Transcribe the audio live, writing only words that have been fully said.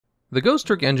The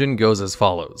Ghostrick engine goes as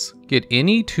follows. Get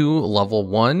any two level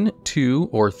 1, 2,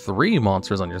 or 3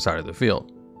 monsters on your side of the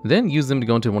field. Then use them to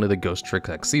go into one of the Ghostrick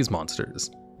XYZ monsters.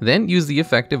 Then use the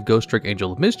effect of Ghostrick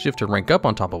Angel of Mischief to rank up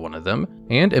on top of one of them,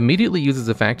 and immediately use its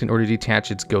effect in order to detach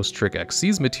its Ghostrick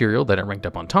XYZ material that it ranked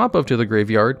up on top of to the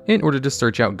graveyard in order to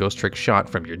search out Ghostrick Shot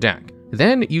from your deck.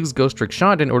 Then use Ghostrick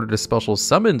Shot in order to special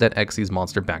summon that XYZ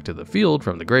monster back to the field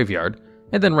from the graveyard,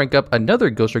 and then rank up another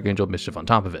Ghostrick Angel of Mischief on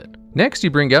top of it. Next, you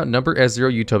bring out number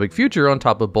S0 Utopic Future on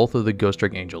top of both of the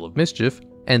Ghostrick Angel of Mischief,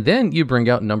 and then you bring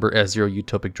out number S0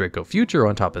 Utopic Draco Future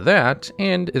on top of that,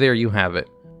 and there you have it.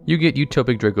 You get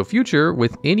Utopic Draco Future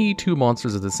with any two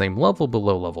monsters of the same level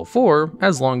below level 4,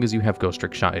 as long as you have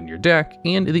Ghostrick Shot in your deck,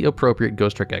 and the appropriate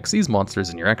Ghostrick XYZ monsters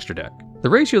in your extra deck. The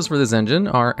ratios for this engine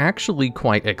are actually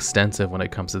quite extensive when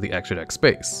it comes to the extra deck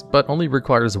space, but only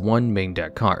requires one main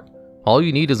deck card. All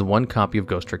you need is one copy of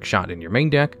Ghostrick Shot in your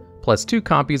main deck, plus 2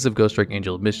 copies of Ghostrick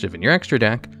Angel of Mischief in your extra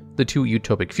deck, the 2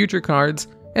 Utopic Future cards,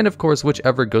 and of course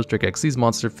whichever Ghostrick XYZ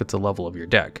monster fits the level of your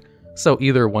deck. So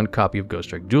either one copy of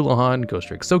Ghostrick Dualahan,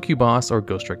 Ghostrick Succubus, or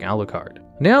Ghostrick Alucard.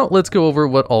 Now let's go over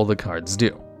what all the cards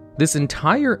do. This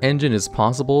entire engine is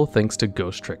possible thanks to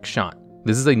Ghostrick Shot.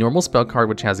 This is a normal spell card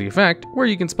which has the effect where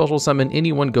you can special summon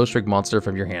any one Ghostrick monster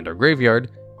from your hand or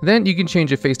graveyard. Then you can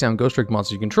change a face-down Ghostrick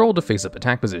monster you control to face-up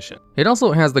attack position. It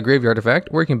also has the graveyard effect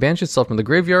where it can banish itself from the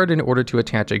graveyard in order to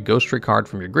attach a Ghostrick card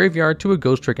from your graveyard to a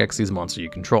Ghostrick XYZ monster you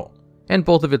control. And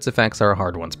both of its effects are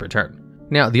hard once per turn.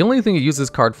 Now, the only thing you use this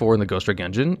card for in the Ghostrick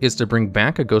engine is to bring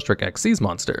back a Ghostrick XYZ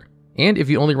monster. And if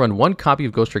you only run one copy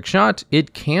of Ghostrick Shot,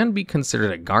 it can be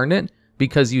considered a garnet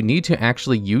because you need to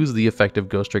actually use the effect of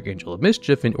Ghostrick Angel of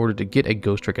Mischief in order to get a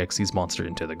Ghostrick XYZ monster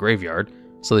into the graveyard,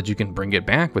 so that you can bring it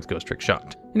back with Ghostrick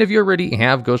Shot. And if you already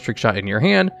have Ghostrick Shot in your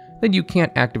hand, then you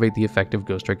can't activate the effect of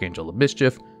Ghostrick Angel of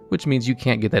Mischief, which means you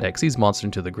can't get that XYZ monster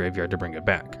into the graveyard to bring it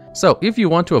back. So if you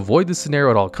want to avoid this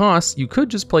scenario at all costs, you could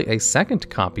just play a second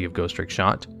copy of Ghostrick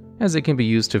Shot, as it can be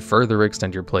used to further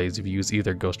extend your plays if you use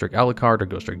either Ghostrick Alucard or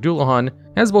Ghostrick Dualahan,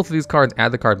 as both of these cards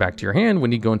add the card back to your hand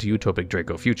when you go into Utopic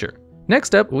Draco Future.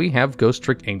 Next up, we have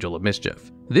Ghostrick Angel of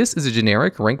Mischief. This is a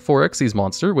generic rank 4 XYZ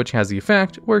monster which has the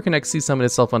effect where it can XYZ summon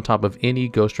itself on top of any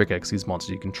Ghostrick XYZ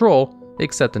monster you control,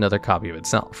 except another copy of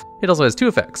itself. It also has 2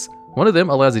 effects. One of them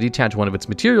allows you to detach one of its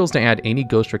materials to add any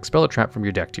Ghostrick spell or trap from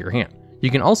your deck to your hand.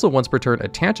 You can also once per turn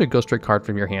attach a Ghostrick card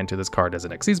from your hand to this card as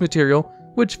an XYZ material,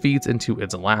 which feeds into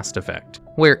its last effect,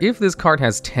 where if this card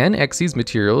has 10 XYZ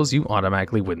materials, you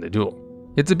automatically win the duel.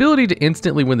 Its ability to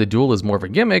instantly win the duel is more of a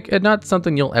gimmick and not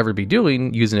something you'll ever be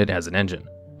doing using it as an engine.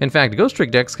 In fact,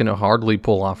 Ghostrick decks can hardly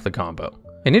pull off the combo.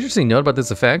 An interesting note about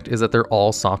this effect is that they're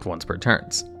all soft once per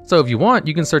turns. So if you want,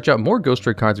 you can search out more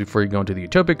Ghostrick cards before you go into the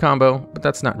Utopic combo, but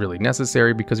that's not really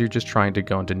necessary because you're just trying to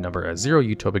go into number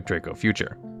S0 Utopic Draco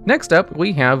Future. Next up,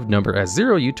 we have number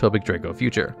S0 Utopic Draco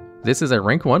Future. This is a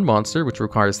rank 1 monster which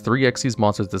requires 3 XYZ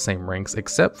monsters of the same ranks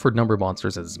except for number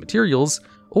monsters as its materials,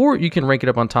 or you can rank it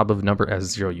up on top of number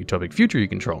S0 Utopic Future you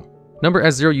control. Number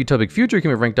S0 Utopic Future can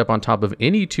be ranked up on top of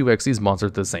any 2 XYZ monsters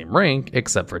of the same rank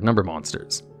except for number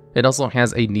monsters. It also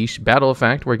has a niche battle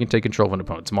effect where you can take control of an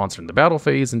opponent's monster in the battle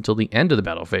phase until the end of the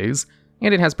battle phase,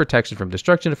 and it has protection from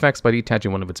destruction effects by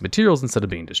detaching one of its materials instead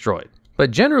of being destroyed. But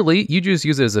generally, you just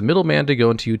use it as a middleman to go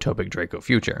into Utopic Draco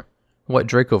Future. What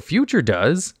Draco Future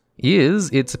does is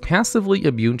it's passively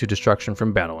immune to destruction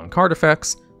from battle and card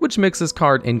effects, which makes this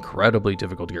card incredibly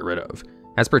difficult to get rid of,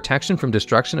 as protection from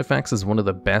destruction effects is one of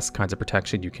the best kinds of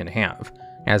protection you can have,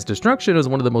 as destruction is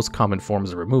one of the most common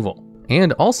forms of removal.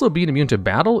 And also being immune to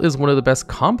battle is one of the best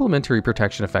complementary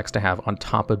protection effects to have on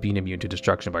top of being immune to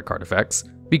destruction by card effects,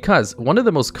 because one of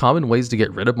the most common ways to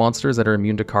get rid of monsters that are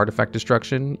immune to card effect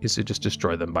destruction is to just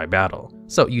destroy them by battle.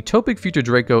 So Utopic Future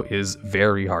Draco is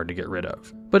very hard to get rid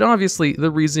of. But obviously,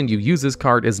 the reason you use this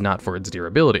card is not for its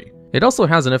durability. It also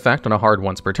has an effect on a hard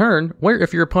once per turn, where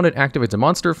if your opponent activates a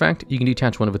monster effect, you can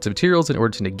detach one of its materials in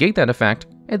order to negate that effect,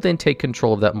 and then take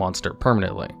control of that monster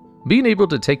permanently. Being able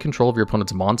to take control of your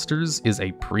opponent's monsters is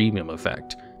a premium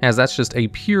effect, as that's just a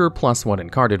pure +1 in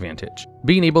card advantage.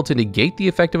 Being able to negate the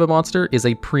effect of a monster is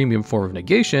a premium form of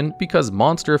negation because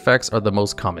monster effects are the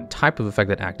most common type of effect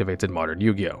that activates in modern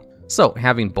Yu-Gi-Oh! So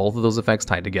having both of those effects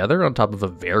tied together on top of a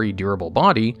very durable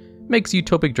body makes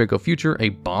Utopic Draco Future a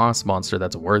boss monster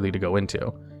that's worthy to go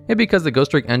into. And because the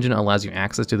Ghostrick engine allows you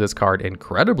access to this card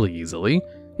incredibly easily,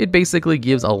 it basically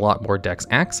gives a lot more decks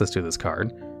access to this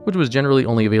card, which was generally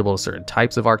only available to certain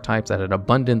types of archetypes at an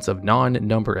abundance of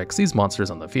non-number XYZ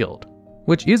monsters on the field.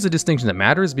 Which is a distinction that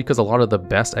matters because a lot of the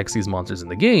best XYZ monsters in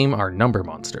the game are number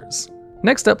monsters.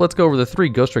 Next up, let's go over the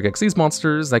 3 Ghostrick XYZ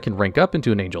monsters that can rank up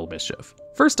into an Angel of Mischief.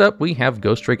 First up, we have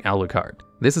Ghostrick Alucard.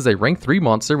 This is a rank 3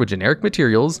 monster with generic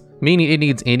materials, meaning it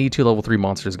needs any 2 level 3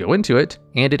 monsters to go into it,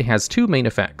 and it has 2 main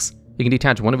effects. You can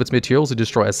detach one of its materials to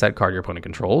destroy a set card your opponent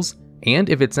controls, and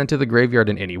if it's sent to the graveyard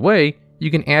in any way, you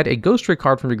can add a Ghostrick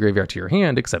card from your graveyard to your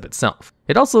hand except itself.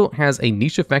 It also has a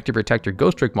niche effect to protect your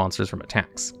Ghostrick monsters from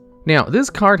attacks. Now, this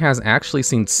card has actually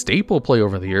seen staple play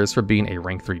over the years for being a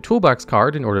rank 3 toolbox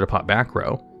card in order to pop back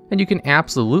row, and you can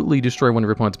absolutely destroy one of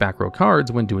your opponent's back row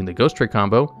cards when doing the Ghostrick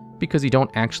combo because you don't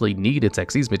actually need its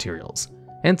XYZ materials.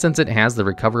 And since it has the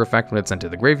recover effect when it's sent to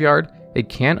the graveyard, it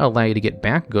can allow you to get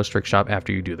back Ghostrick Shot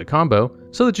after you do the combo,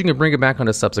 so that you can bring it back on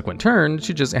a subsequent turn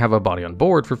to just have a body on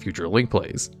board for future link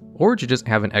plays, or to just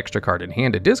have an extra card in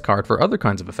hand to discard for other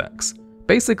kinds of effects.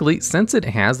 Basically, since it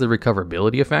has the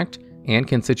recoverability effect, and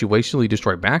can situationally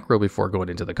destroy back row before going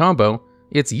into the combo,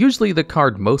 it's usually the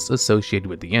card most associated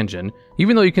with the engine,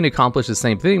 even though you can accomplish the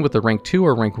same thing with the rank 2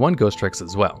 or rank 1 Ghostricks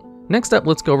as well. Next up,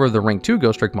 let's go over the rank 2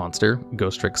 Ghostrick monster,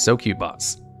 Ghostrick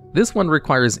Boss. This one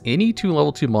requires any 2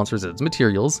 level 2 monsters as its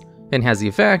materials, and has the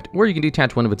effect where you can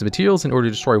detach one of its materials in order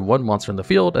to destroy one monster in the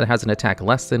field that has an attack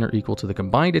less than or equal to the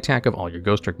combined attack of all your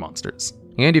Ghostrick monsters.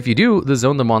 And if you do, the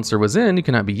zone the monster was in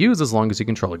cannot be used as long as you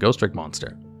control a Ghostrick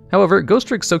monster. However,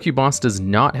 Ghostrick Boss does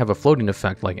not have a floating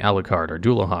effect like Alucard or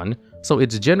Dullahan, so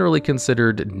it's generally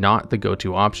considered not the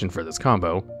go-to option for this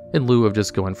combo, in lieu of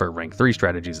just going for rank 3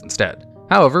 strategies instead.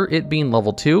 However, it being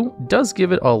level 2 does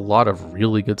give it a lot of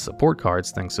really good support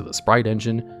cards thanks to the sprite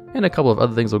engine, and a couple of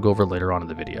other things we'll go over later on in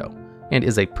the video, and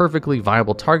is a perfectly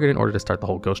viable target in order to start the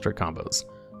whole Ghostrick combos.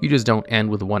 You just don't end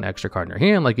with one extra card in your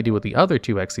hand like you do with the other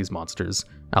 2 XYZ monsters,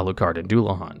 Alucard and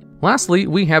Dullahan. Lastly,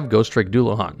 we have Ghostrick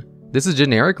Dullahan. This is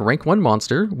generic rank 1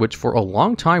 monster, which for a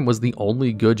long time was the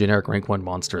only good generic rank 1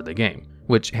 monster in the game,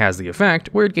 which has the effect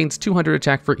where it gains 200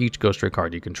 attack for each Ghostrick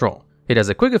card you control. It has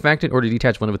a quick effect in order to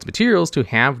detach one of its materials to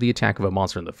have the attack of a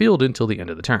monster in the field until the end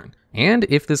of the turn. And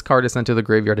if this card is sent to the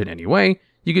graveyard in any way,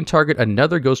 you can target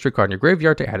another Ghostrick card in your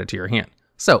graveyard to add it to your hand.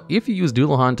 So if you use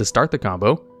Dullahan to start the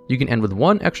combo, you can end with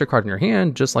one extra card in your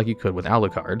hand just like you could with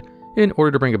Alucard, in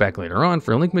order to bring it back later on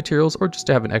for link materials or just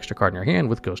to have an extra card in your hand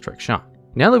with Ghostrick Shot.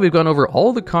 Now that we've gone over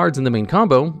all the cards in the main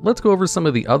combo, let's go over some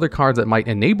of the other cards that might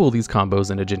enable these combos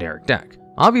in a generic deck.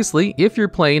 Obviously, if you're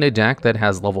playing a deck that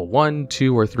has level 1,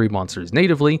 2, or 3 monsters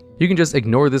natively, you can just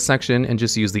ignore this section and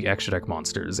just use the extra deck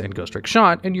monsters and Ghostrick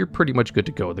Shot, and you're pretty much good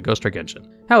to go with the Ghostrick engine.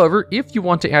 However, if you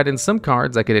want to add in some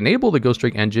cards that could enable the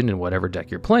Ghostrick engine in whatever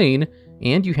deck you're playing,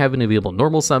 and you have an available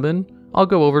normal summon, I'll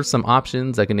go over some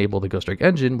options that can enable the Ghostrick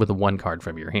engine with 1 card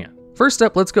from your hand. First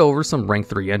up, let's go over some rank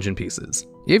 3 engine pieces.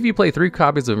 If you play 3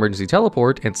 copies of Emergency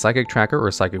Teleport and Psychic Tracker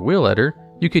or Psychic Wheel Editor,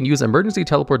 you can use Emergency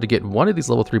Teleport to get one of these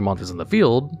level 3 monsters in the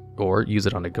field, or use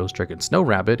it on a Ghostrick and Snow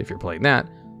Rabbit if you're playing that,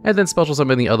 and then special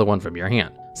summon the other one from your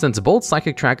hand. Since both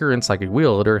Psychic Tracker and Psychic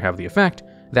Wheel Editor have the effect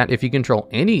that if you control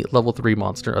any level 3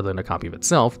 monster other than a copy of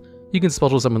itself, you can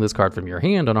special summon this card from your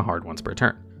hand on a hard once per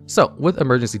turn. So, with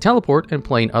Emergency Teleport and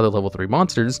playing other level 3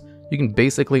 monsters, you can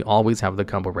basically always have the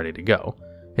combo ready to go,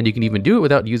 and you can even do it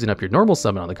without using up your normal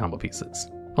summon on the combo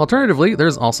pieces. Alternatively,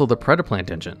 there's also the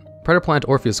Predaplant engine. Predaplant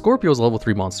Orpheus Scorpio is a level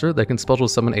 3 monster that can special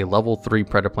summon a level 3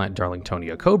 Predaplant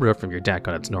Darlingtonia Cobra from your deck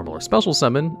on its normal or special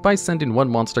summon by sending 1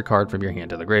 monster card from your hand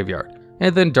to the graveyard.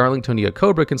 And then Darlingtonia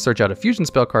Cobra can search out a fusion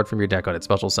spell card from your deck on its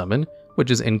special summon,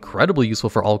 which is incredibly useful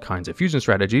for all kinds of fusion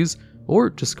strategies, or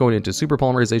just going into super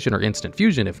polymerization or instant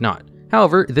fusion if not.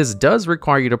 However, this does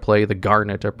require you to play the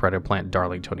Garnet of Predaplant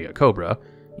Darlingtonia Cobra,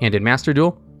 and in Master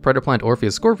Duel, Predaplant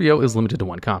Orpheus Scorpio is limited to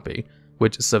 1 copy,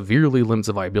 which severely limits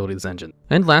the viability of this engine.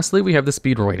 And lastly, we have the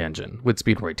Speedroid engine, with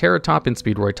Speedroid Terratop and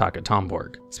Speedroid Taka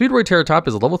Tomborg. Speedroid Terratop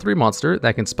is a level 3 monster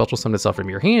that can special summon itself from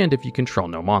your hand if you control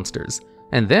no monsters,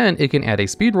 and then it can add a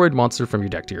Speedroid monster from your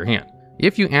deck to your hand.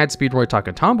 If you add Speedroid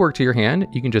Taka Tomborg to your hand,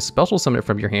 you can just special summon it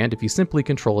from your hand if you simply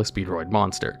control a Speedroid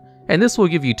monster. And this will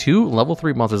give you 2 level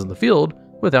 3 monsters in the field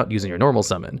without using your normal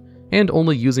summon, and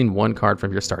only using 1 card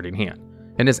from your starting hand,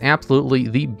 and is absolutely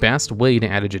the best way to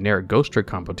add a generic Ghostrick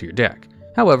combo to your deck.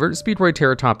 However, Speedroid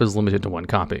Terratop is limited to 1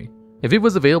 copy. If it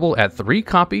was available at 3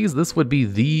 copies, this would be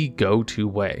the go-to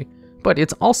way. But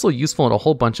it's also useful in a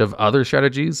whole bunch of other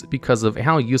strategies because of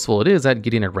how useful it is at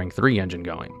getting a rank 3 engine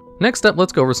going. Next up,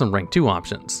 let's go over some rank 2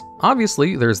 options.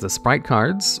 Obviously, there's the Sprite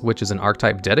cards, which is an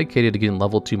archetype dedicated to getting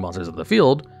level 2 monsters of the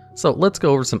field, so let's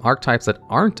go over some archetypes that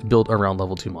aren't built around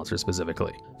level 2 monsters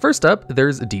specifically. First up,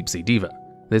 there's Deep Sea Diva.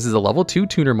 This is a level 2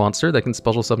 tuner monster that can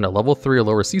special summon a level 3 or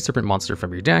lower Sea Serpent monster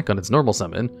from your deck on its normal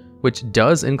summon, which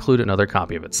does include another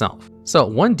copy of itself. So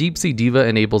 1 Deep Sea Diva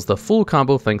enables the full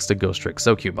combo thanks to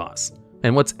Ghostrick Boss.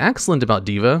 And what's excellent about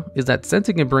Diva is that since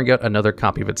it can bring out another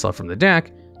copy of itself from the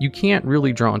deck, you can't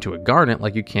really draw into a Garnet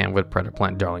like you can with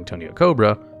Predaplant Darlingtonia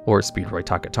Cobra or Speedroy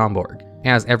Taka Tomborg,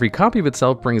 as every copy of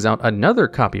itself brings out another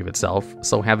copy of itself,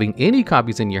 so having any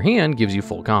copies in your hand gives you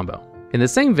full combo. In the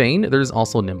same vein, there's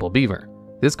also Nimble Beaver.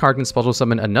 This card can special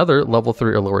summon another level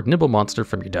 3 or lower Nimble monster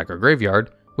from your deck or graveyard,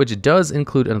 which does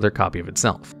include another copy of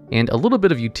itself. And a little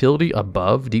bit of utility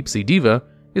above Deep Sea Diva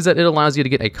is that it allows you to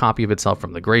get a copy of itself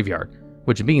from the graveyard,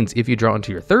 which means if you draw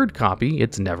into your third copy,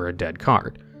 it's never a dead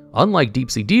card. Unlike Deep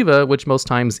Sea Diva, which most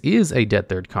times is a dead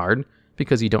third card,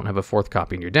 because you don't have a fourth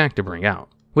copy in your deck to bring out.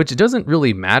 Which doesn't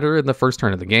really matter in the first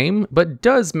turn of the game, but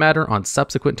does matter on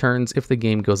subsequent turns if the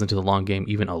game goes into the long game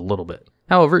even a little bit.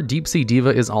 However, Deep Sea Diva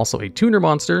is also a tuner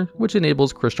monster, which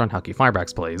enables Crystron Hucky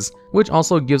Firebrax plays, which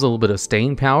also gives a little bit of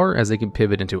staying power as they can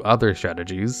pivot into other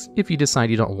strategies if you decide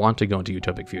you don't want to go into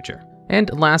Utopic Future. And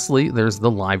lastly, there's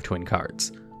the Live Twin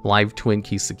cards. Live Twin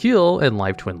Kisakil and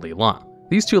Live Twin Li La.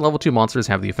 These two level 2 monsters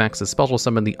have the effects to special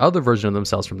summon the other version of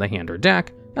themselves from the hand or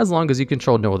deck, as long as you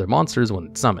control no other monsters when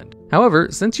it's summoned. However,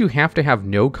 since you have to have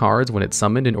no cards when it's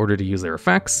summoned in order to use their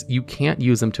effects, you can't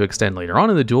use them to extend later on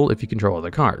in the duel if you control other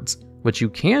cards, which you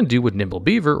can do with Nimble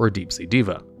Beaver or Deep Sea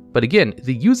Diva. But again,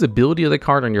 the usability of the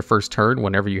card on your first turn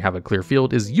whenever you have a clear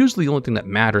field is usually the only thing that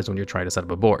matters when you're trying to set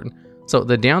up a board, so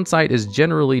the downside is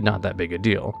generally not that big a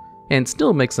deal, and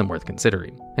still makes them worth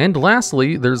considering. And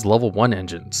lastly, there's level 1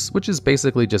 engines, which is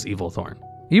basically just Evil Thorn.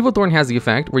 Evil Thorn has the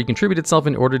effect where you contribute itself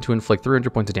in order to inflict 300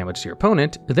 points of damage to your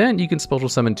opponent, then you can special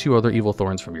summon 2 other Evil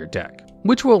Thorns from your deck,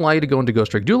 which will allow you to go into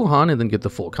Ghostrick Dualahan and then get the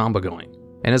full combo going.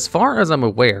 And as far as I'm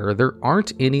aware, there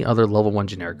aren't any other level 1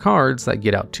 generic cards that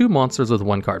get out 2 monsters with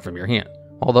 1 card from your hand.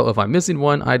 Although if I'm missing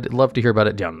one, I'd love to hear about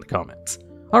it down in the comments.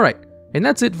 Alright, and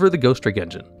that's it for the Ghostrick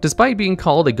engine. Despite being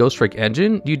called a Ghostrick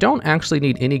engine, you don't actually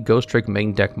need any Ghostrick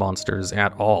main deck monsters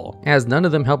at all, as none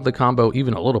of them help the combo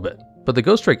even a little bit. But the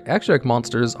Ghostrick extra deck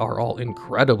monsters are all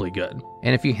incredibly good,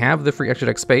 and if you have the free extra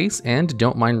deck space and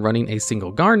don't mind running a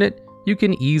single Garnet, you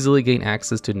can easily gain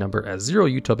access to number as 0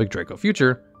 Utopic Draco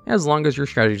Future, as long as your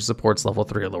strategy supports level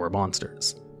 3 or lower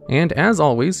monsters. And as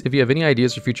always, if you have any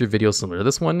ideas for future videos similar to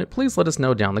this one, please let us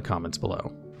know down in the comments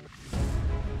below.